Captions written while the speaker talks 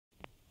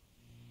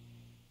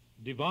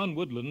Devon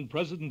Woodland,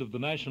 president of the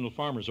National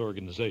Farmers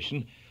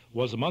Organization,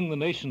 was among the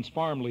nation's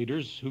farm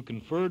leaders who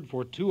conferred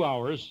for 2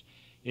 hours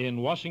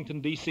in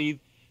Washington, D.C.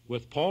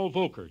 with Paul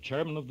Volcker,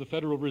 chairman of the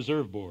Federal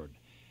Reserve Board.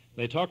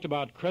 They talked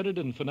about credit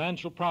and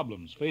financial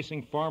problems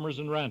facing farmers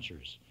and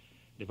ranchers.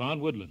 Devon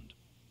Woodland.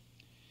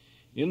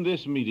 In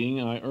this meeting,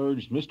 I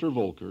urged Mr.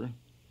 Volcker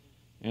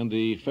and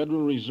the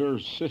Federal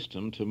Reserve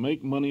System to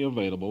make money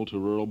available to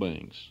rural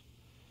banks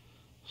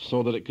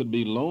so that it could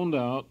be loaned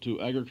out to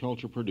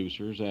agriculture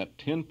producers at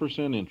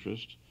 10%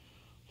 interest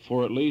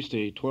for at least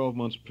a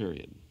 12-month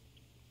period.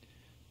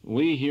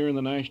 We here in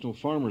the National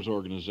Farmers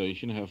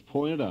Organization have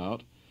pointed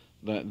out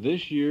that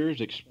this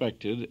year's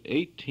expected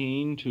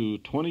 18 to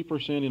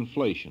 20%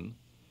 inflation,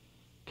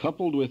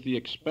 coupled with the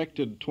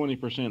expected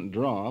 20%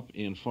 drop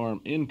in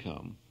farm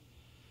income,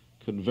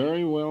 could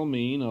very well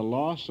mean a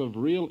loss of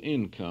real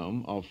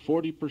income of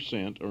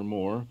 40% or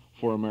more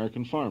for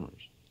American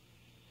farmers.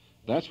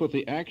 That's what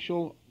the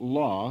actual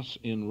loss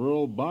in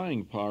rural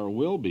buying power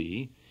will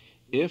be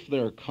if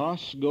their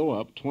costs go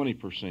up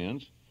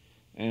 20%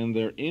 and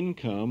their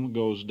income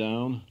goes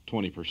down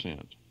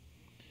 20%.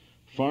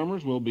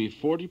 Farmers will be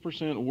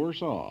 40%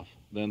 worse off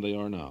than they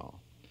are now.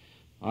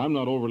 I'm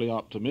not overly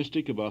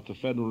optimistic about the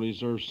Federal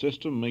Reserve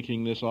System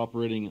making this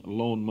operating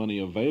loan money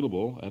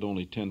available at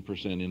only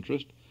 10%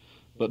 interest,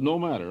 but no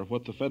matter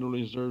what the Federal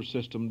Reserve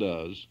System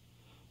does,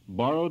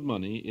 borrowed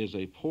money is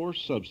a poor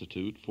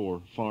substitute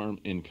for farm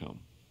income.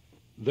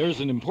 There's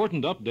an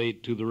important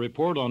update to the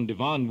report on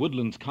Devon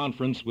Woodland's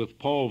conference with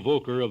Paul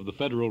Volcker of the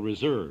Federal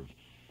Reserve,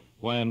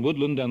 when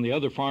Woodland and the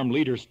other farm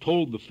leaders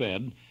told the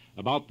Fed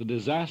about the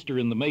disaster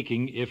in the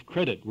making if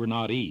credit were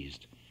not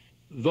eased.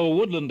 Though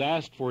Woodland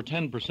asked for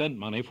 10%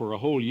 money for a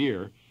whole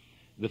year,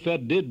 the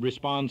Fed did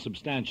respond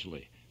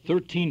substantially.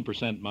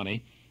 13%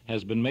 money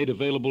has been made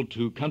available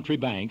to country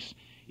banks,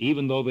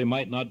 even though they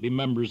might not be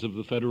members of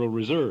the Federal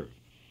Reserve.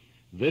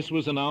 This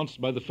was announced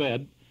by the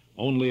Fed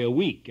only a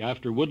week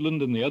after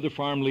Woodland and the other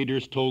farm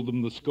leaders told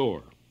them the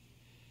score.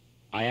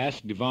 I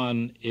asked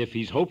Devon if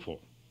he's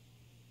hopeful.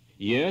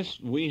 Yes,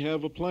 we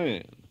have a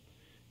plan,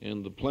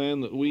 and the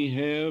plan that we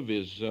have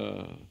is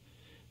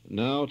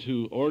now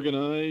to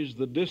organize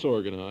the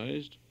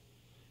disorganized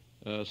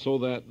so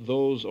that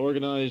those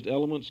organized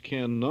elements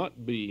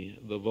cannot be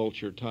the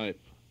vulture type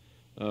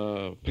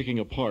picking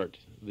apart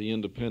the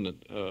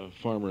independent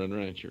farmer and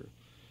rancher.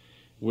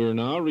 We're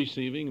now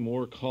receiving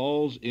more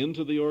calls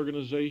into the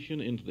organization,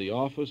 into the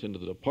office, into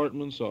the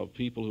departments of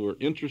people who are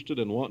interested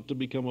and want to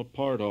become a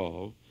part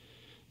of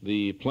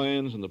the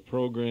plans and the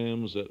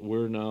programs that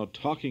we're now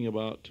talking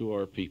about to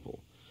our people.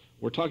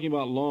 We're talking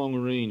about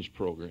long-range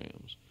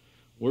programs.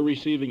 We're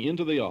receiving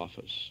into the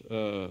office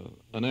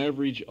an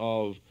average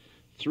of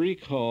 3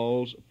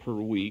 calls per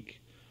week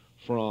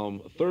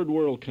from third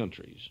world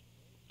countries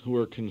who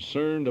are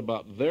concerned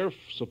about their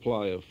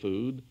supply of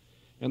food,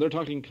 and they're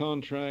talking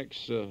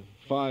contracts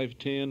 5,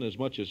 10, as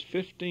much as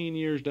 15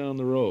 years down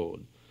the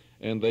road,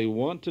 and they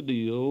want to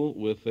deal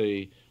with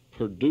a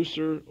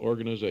producer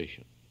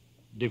organization.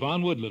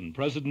 Devon Woodland,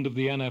 president of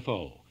the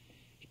NFO.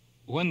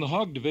 When the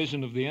hog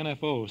division of the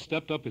NFO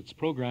stepped up its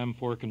program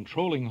for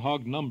controlling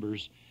hog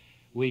numbers,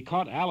 we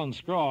caught Alan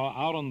Scraw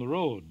out on the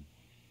road.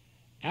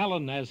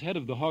 Alan, as head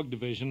of the hog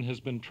division, has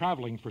been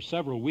traveling for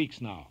several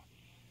weeks now,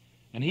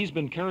 and he's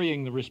been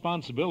carrying the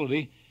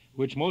responsibility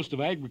which most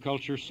of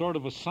agriculture sort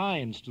of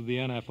assigns to the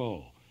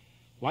NFO.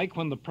 Like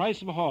when the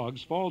price of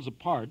hogs falls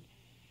apart,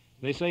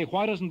 they say,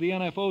 why doesn't the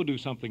NFO do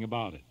something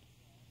about it?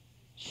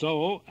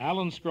 So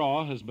Alan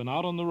Scraw has been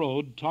out on the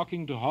road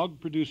talking to hog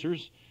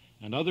producers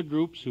and other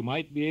groups who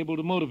might be able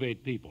to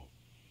motivate people.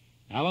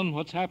 Alan,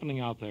 what's happening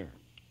out there?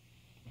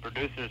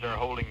 Producers are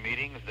holding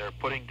meetings. They're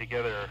putting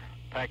together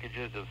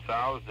packages of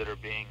sows that are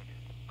being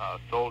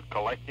sold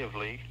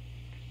collectively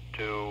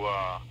to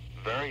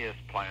various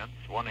plants.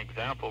 One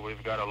example,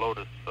 we've got a load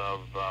of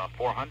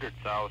 400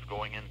 sows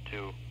going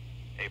into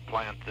a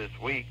plant this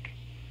week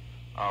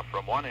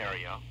from one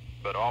area.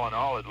 But all in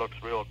all, it looks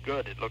real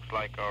good. It looks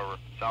like our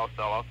sow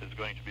sell-off is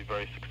going to be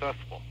very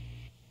successful.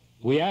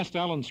 We asked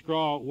Alan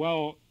Scraw,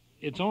 well,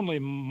 it's only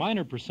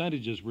minor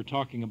percentages we're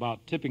talking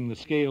about tipping the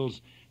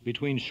scales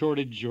between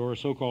shortage or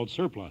so-called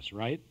surplus,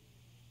 right?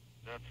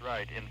 That's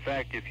right. In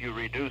fact, if you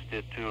reduced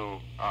it to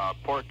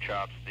pork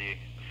chops, the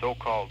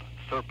so-called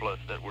surplus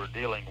that we're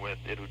dealing with,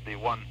 it would be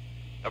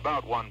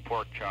about one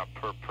pork chop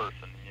per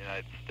person in the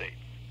United States.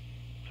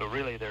 So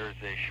really there's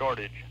a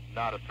shortage,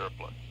 not a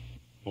surplus.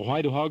 Well,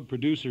 why do hog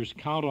producers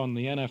count on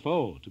the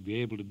NFO to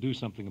be able to do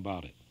something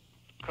about it?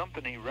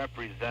 Company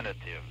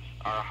representatives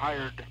are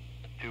hired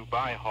to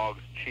buy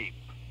hogs cheap.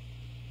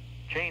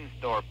 Chain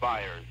store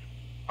buyers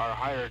are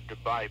hired to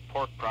buy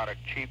pork product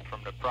cheap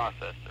from the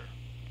processor.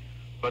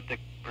 But the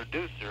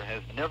producer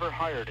has never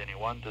hired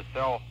anyone to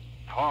sell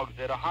hogs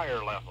at a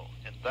higher level,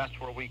 and that's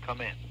where we come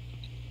in.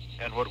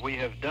 And what we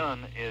have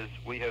done is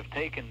we have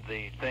taken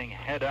the thing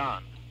head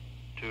on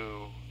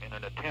in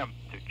an attempt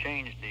to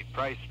change the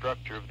price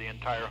structure of the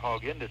entire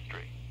hog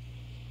industry.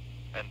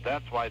 And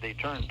that's why they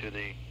turn to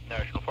the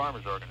National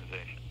Farmers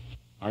Organization.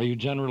 Are you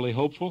generally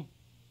hopeful?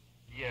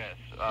 Yes,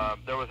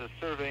 there was a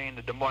survey in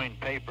the Des Moines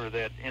paper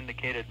that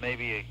indicated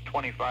maybe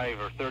 25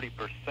 or 30%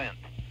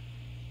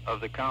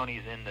 of the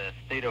counties in the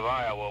state of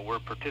Iowa were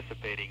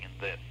participating in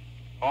this.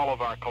 All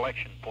of our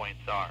collection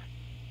points are.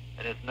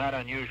 And it's not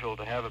unusual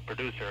to have a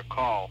producer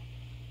call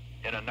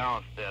and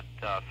announce that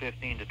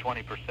 15 to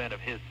 20% of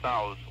his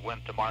sows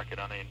went to market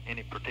on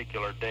any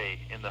particular day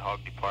in the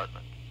hog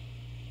department.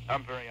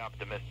 I'm very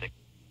optimistic.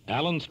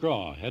 Alan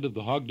Scraw, head of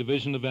the hog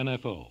division of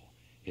NFO.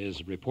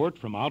 His report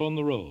from out on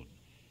the road.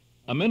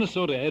 A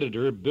Minnesota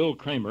editor, Bill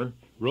Kramer,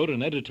 wrote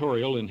an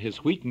editorial in his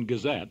Wheaton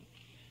Gazette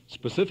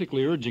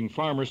specifically urging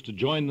farmers to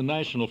join the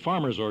National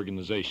Farmers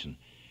Organization.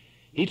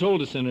 He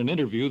told us in an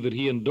interview that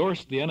he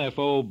endorsed the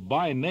NFO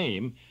by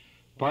name,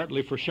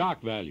 partly for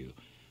shock value,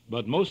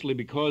 but mostly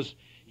because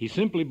he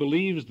simply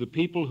believes the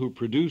people who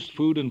produce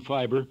food and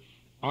fiber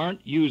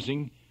aren't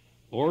using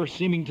or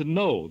seeming to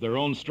know their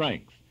own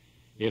strength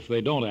if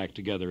they don't act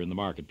together in the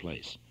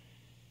marketplace.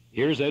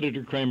 Here's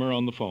Editor Kramer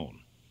on the phone.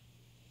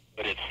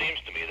 But it seems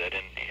to me that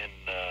in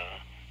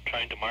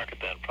trying to market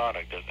that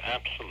product, there's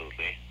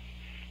absolutely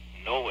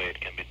no way it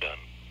can be done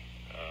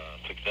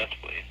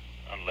successfully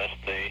unless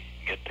they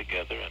get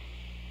together and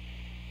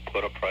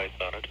put a price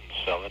on it and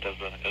sell it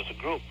as a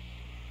group.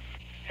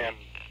 And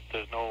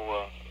there's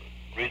no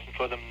reason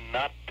for them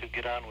not to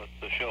get on with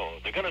the show.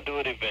 They're going to do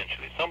it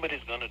eventually.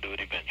 Somebody's going to do it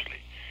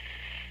eventually.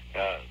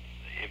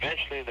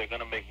 Eventually, they're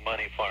going to make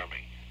money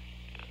farming.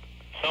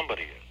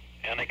 Somebody is.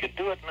 And they could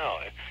do it now.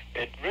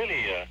 It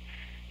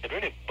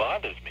really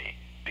bothers me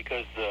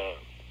because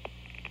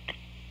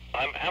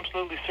I'm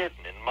absolutely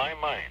certain in my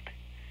mind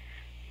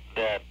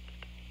that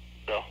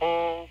the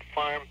whole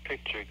farm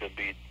picture could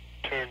be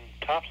turned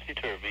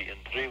topsy-turvy in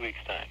 3 weeks'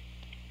 time.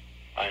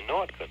 I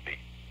know it could be.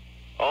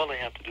 All they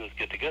have to do is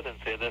get together and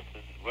say,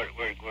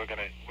 we're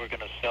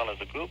gonna sell as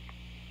a group,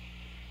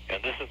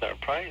 and this is our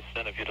price,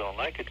 and if you don't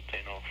like it,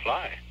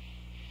 fly.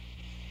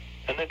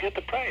 And they'll get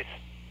the price.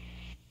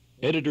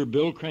 Editor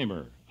Bill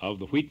Kramer of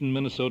the Wheaton,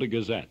 Minnesota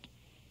Gazette.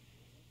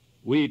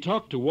 We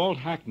talked to Walt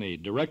Hackney,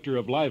 Director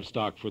of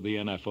Livestock for the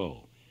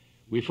NFO.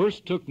 We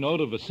first took note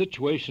of a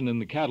situation in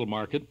the cattle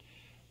market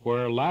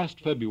where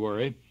last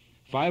February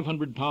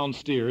 500-pound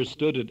steers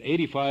stood at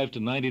 $85 to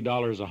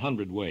 $90 a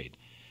hundredweight,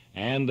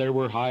 and there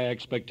were high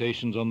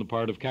expectations on the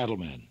part of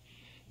cattlemen.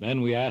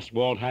 Then we asked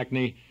Walt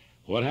Hackney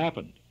what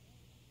happened.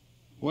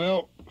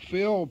 Well,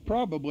 Phil,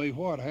 probably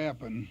what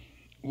happened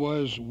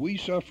was we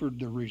suffered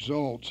the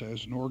results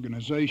as an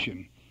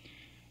organization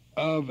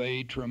of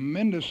a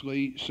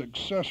tremendously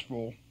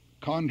successful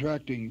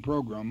contracting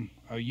program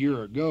a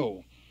year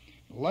ago.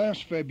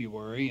 Last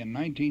February in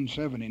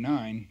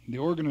 1979, the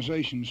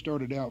organization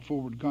started out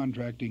forward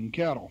contracting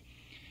cattle.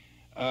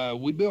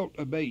 We built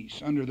a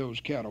base under those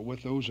cattle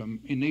with those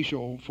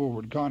initial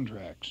forward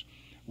contracts.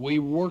 We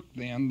worked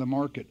then the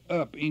market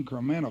up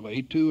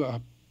incrementally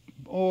to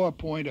a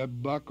point, a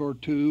buck or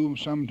two,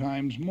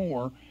 sometimes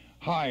more,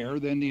 higher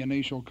than the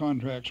initial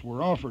contracts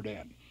were offered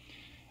at.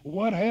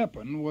 What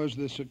happened was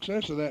the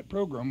success of that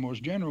program was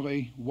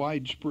generally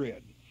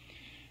widespread.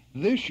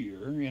 This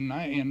year,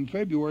 in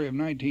February of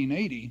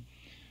 1980,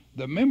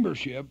 the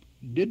membership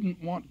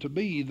didn't want to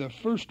be the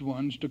first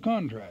ones to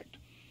contract.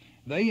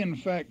 They, in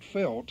fact,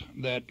 felt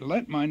that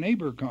let my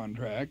neighbor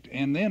contract,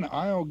 and then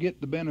I'll get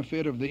the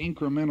benefit of the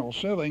incremental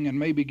selling and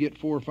maybe get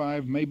 4 or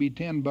 5, maybe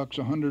 $10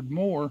 a hundred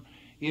more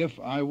if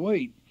I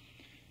wait.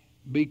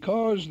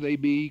 Because they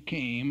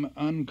became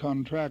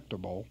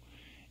uncontractable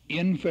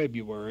in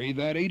February,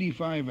 that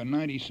 85 and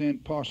 90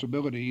 cent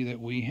possibility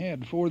that we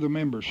had for the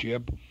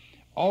membership,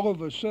 all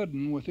of a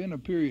sudden, within a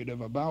period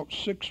of about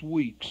 6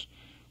 weeks,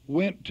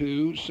 went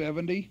to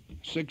 70,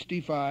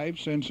 65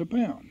 cents a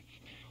pound.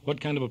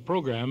 What kind of a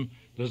program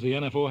does the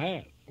NFO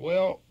have?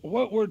 Well,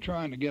 what we're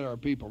trying to get our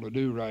people to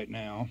do right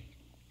now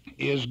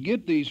is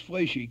get these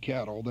fleshy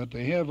cattle that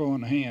they have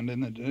on hand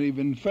and that they've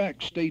in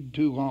fact stayed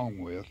too long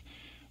with,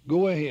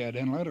 go ahead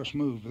and let us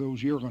move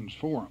those yearlings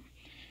for them.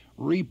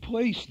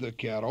 Replace the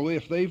cattle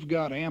if they've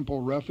got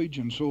ample roughage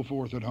and so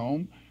forth at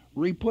home.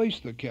 Replace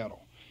the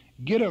cattle.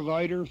 Get a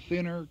lighter,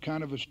 thinner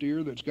kind of a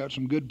steer that's got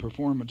some good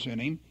performance in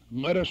him.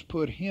 Let us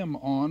put him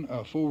on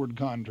a forward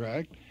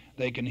contract.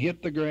 They can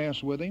hit the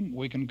grass with him.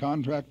 We can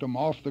contract them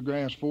off the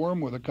grass for them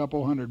with a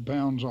couple 100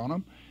 pounds on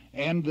them.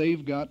 And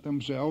they've got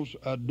themselves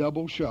a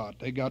double shot.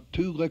 They got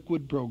 2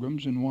 liquid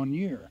programs in 1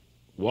 year.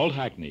 Walt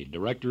Hackney,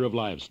 Director of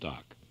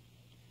Livestock.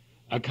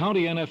 A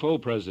county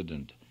NFO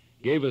president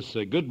gave us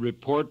a good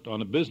report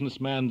on a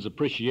businessman's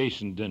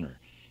appreciation dinner.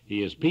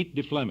 He is Pete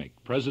DeFlemick,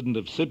 president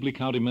of Sibley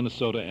County,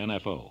 Minnesota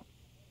NFO.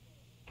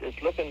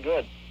 It's looking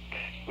good.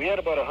 We had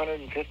about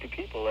 150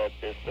 people at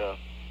this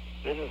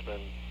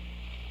businessman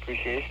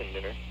appreciation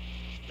dinner.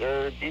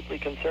 They're deeply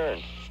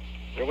concerned.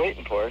 They're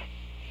waiting for us.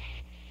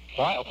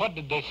 What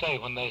did they say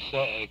when they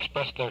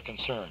expressed their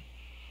concern?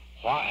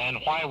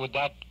 Why would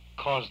that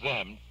cause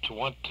them to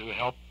want to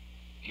help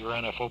your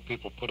NFO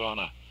people put on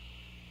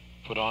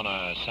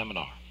a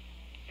seminar?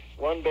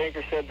 One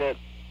banker said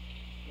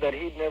that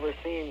he'd never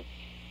seen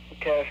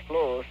cash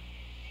flows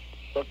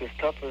look as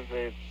tough as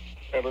they've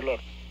ever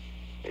looked.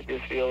 They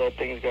just feel that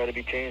things got to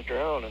be changed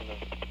around, and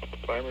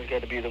the farmer's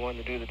got to be the one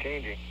to do the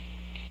changing.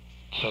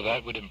 So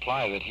that would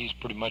imply that he's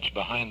pretty much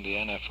behind the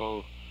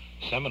NFO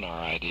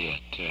seminar idea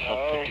to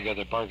help put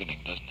together bargaining,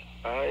 doesn't it?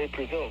 I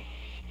presume.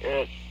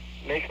 It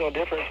makes no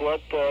difference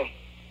what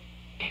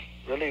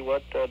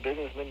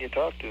businessmen you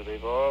talk to. They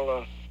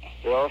all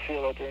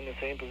feel that they're in the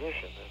same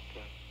position,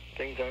 that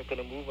things aren't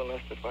going to move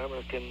unless the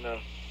farmer can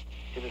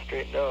get it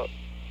straightened out.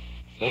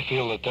 They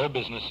feel that their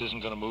business isn't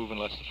going to move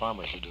unless the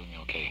farmers are doing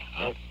okay.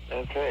 Huh?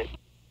 That's right.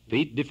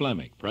 Pete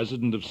DeFlemick,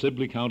 president of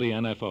Sibley County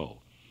NFO.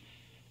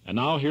 And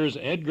now here's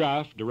Ed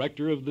Graff,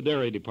 director of the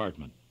Dairy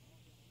Department.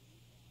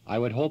 I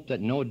would hope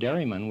that no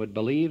dairyman would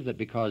believe that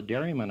because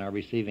dairymen are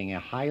receiving a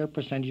higher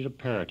percentage of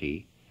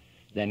parity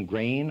than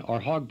grain or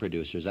hog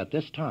producers at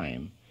this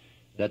time,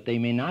 that they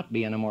may not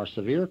be in a more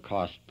severe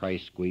cost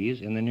price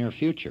squeeze in the near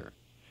future.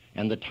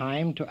 And the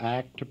time to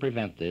act to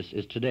prevent this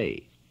is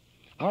today.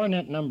 Our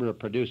net number of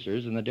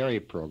producers in the dairy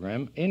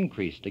program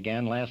increased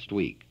again last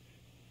week,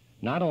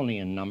 not only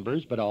in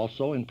numbers but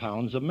also in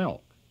pounds of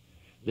milk.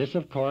 This,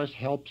 of course,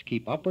 helps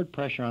keep upward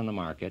pressure on the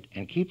market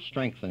and keeps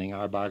strengthening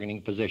our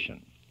bargaining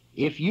position.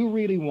 If you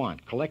really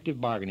want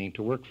collective bargaining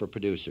to work for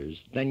producers,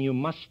 then you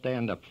must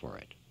stand up for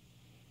it,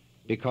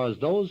 because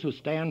those who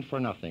stand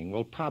for nothing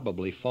will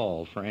probably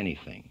fall for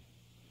anything.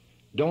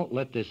 Don't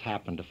let this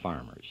happen to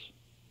farmers.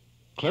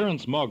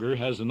 Clarence Mauger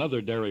has another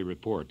dairy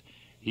report.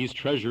 He's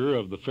treasurer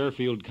of the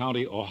Fairfield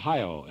County,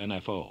 Ohio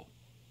NFO.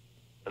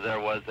 There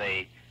was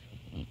a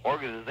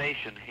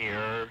organization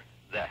here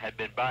that had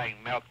been buying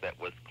milk that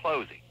was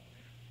closing,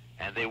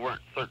 and they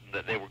weren't certain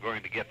that they were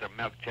going to get their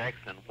milk checks,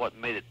 and what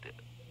made it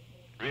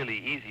really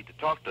easy to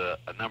talk to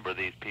a number of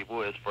these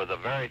people is for the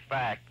very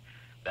fact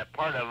that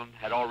part of them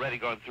had already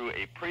gone through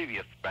a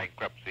previous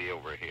bankruptcy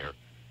over here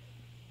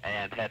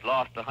and had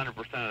lost 100%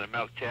 of their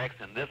milk checks,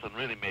 and this one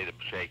really made them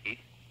shaky.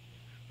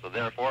 So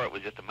therefore, it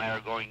was just a matter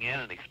of going in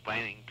and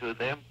explaining to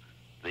them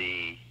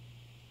the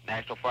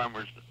National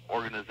Farmers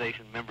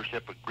Organization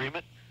membership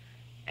agreement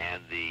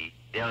and the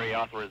dairy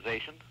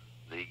authorization,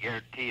 the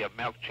guarantee of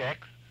milk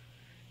checks.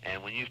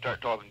 And when you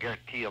start talking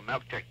guarantee of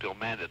milk check to a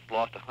man that's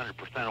lost 100%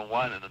 on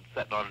one and then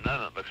sitting on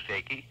another that looks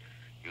shaky,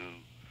 you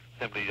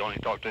simply only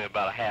talk to him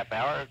about a half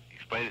hour,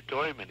 explain it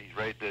to him, and he's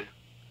ready to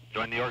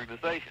join the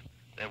organization.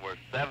 There were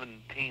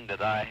 17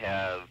 that I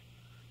have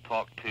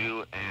talked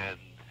to and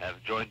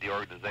have joined the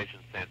organization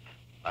since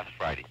last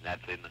Friday.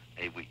 That's in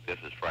a week. This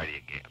is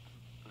Friday again.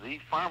 These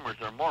farmers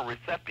are more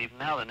receptive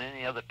now than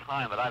any other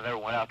time that I've ever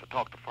went out to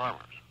talk to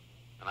farmers,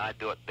 and I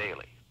do it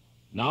daily.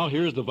 Now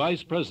here's the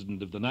vice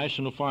president of the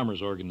National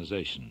Farmers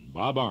Organization,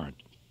 Bob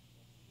Arndt.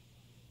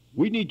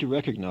 We need to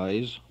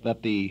recognize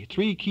that the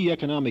three key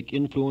economic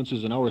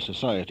influences in our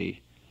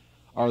society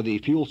are the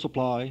fuel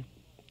supply,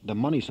 the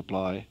money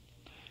supply,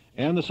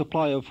 and the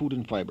supply of food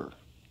and fiber.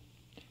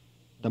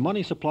 The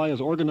money supply is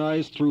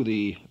organized through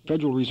the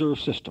Federal Reserve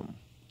System,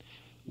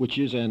 which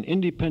is an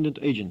independent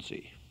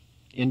agency,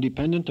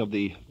 independent of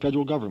the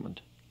federal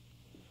government.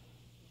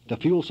 The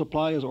fuel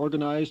supply is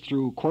organized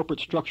through corporate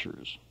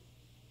structures,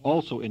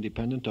 also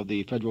independent of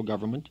the federal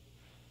government,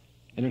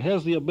 and it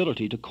has the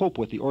ability to cope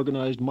with the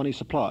organized money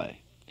supply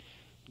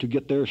to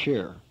get their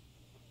share.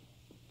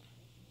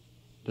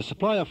 The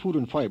supply of food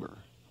and fiber,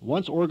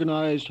 once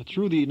organized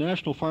through the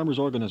National Farmers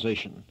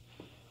Organization,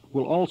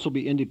 will also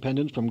be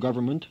independent from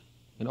government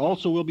and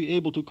also will be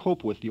able to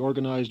cope with the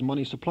organized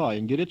money supply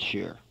and get its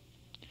share.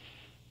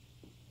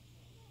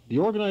 The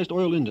organized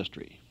oil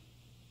industry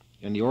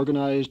and the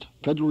organized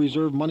Federal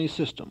Reserve money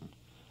system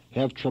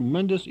have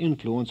tremendous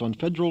influence on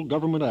federal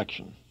government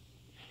action.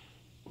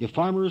 If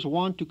farmers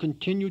want to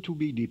continue to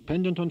be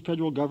dependent on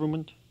federal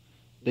government,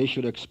 they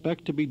should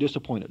expect to be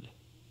disappointed.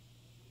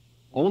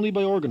 Only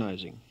by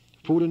organizing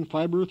food and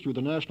fiber through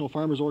the National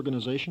Farmers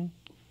Organization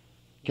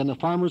can the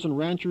farmers and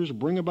ranchers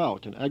bring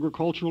about an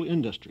agricultural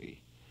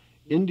industry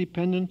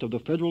independent of the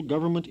federal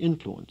government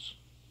influence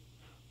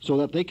so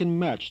that they can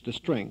match the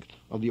strength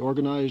of the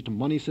organized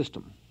money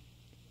system.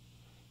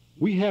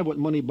 We have what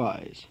money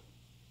buys.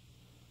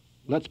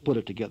 Let's put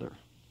it together.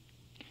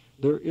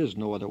 There is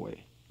no other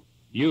way.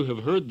 You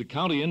have heard the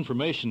County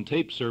Information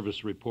Tape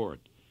Service report.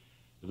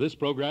 This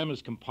program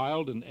is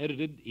compiled and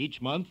edited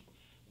each month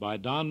by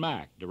Don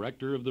Mack,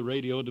 director of the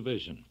radio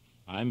division.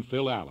 I'm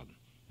Phil Allen,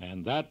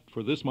 and that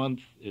for this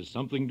month is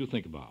something to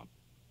think about.